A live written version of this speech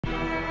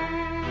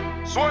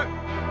Sweat.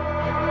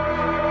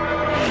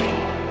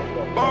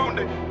 Bound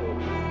it.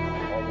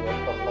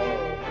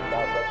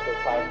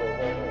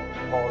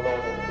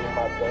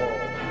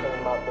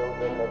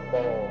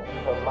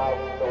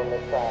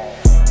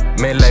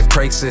 Midlife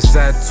crisis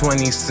at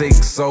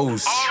 26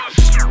 O's.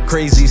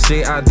 Crazy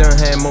shit, I done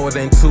had more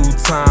than 2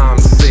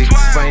 times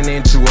 6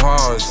 financial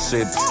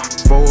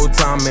hardships.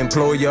 Full-time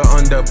employer,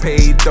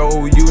 underpaid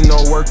though. You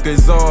know work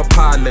is all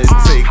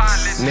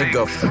politics.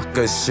 Nigga, fuck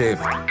a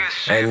shift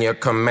and your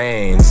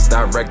commands.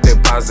 Direct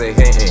deposit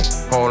hitting.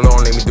 Hold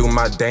on, let me do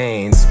my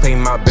dance. Pay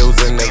my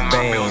bills in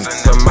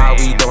advance. Put my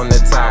weed on the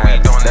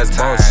tide. That's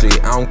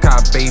bullshit. I don't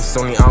cop beefs,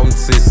 only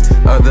ounces.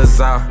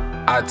 Others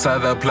I tell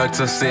the plug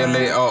to seal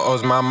it, or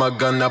else mama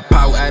gonna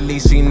pout. At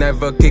least she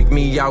never kicked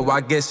me out.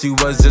 I guess she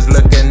was just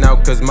looking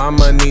out, cause my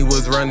money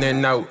was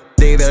running out.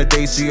 Day to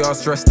day she all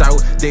stressed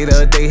out. Day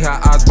to day her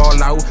eyes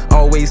ball out.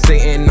 Always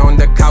sitting on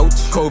the couch.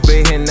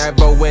 COVID and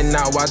never went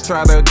out. I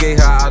try to get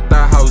her out the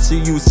house. She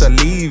used to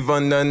leave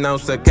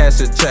unannounced to cash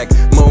a check.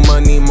 More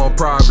money, more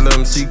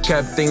problems. She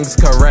kept things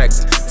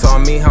correct.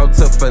 Taught me how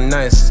to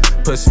finesse.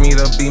 Pushed me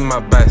to be my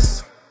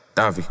best.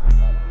 Davi.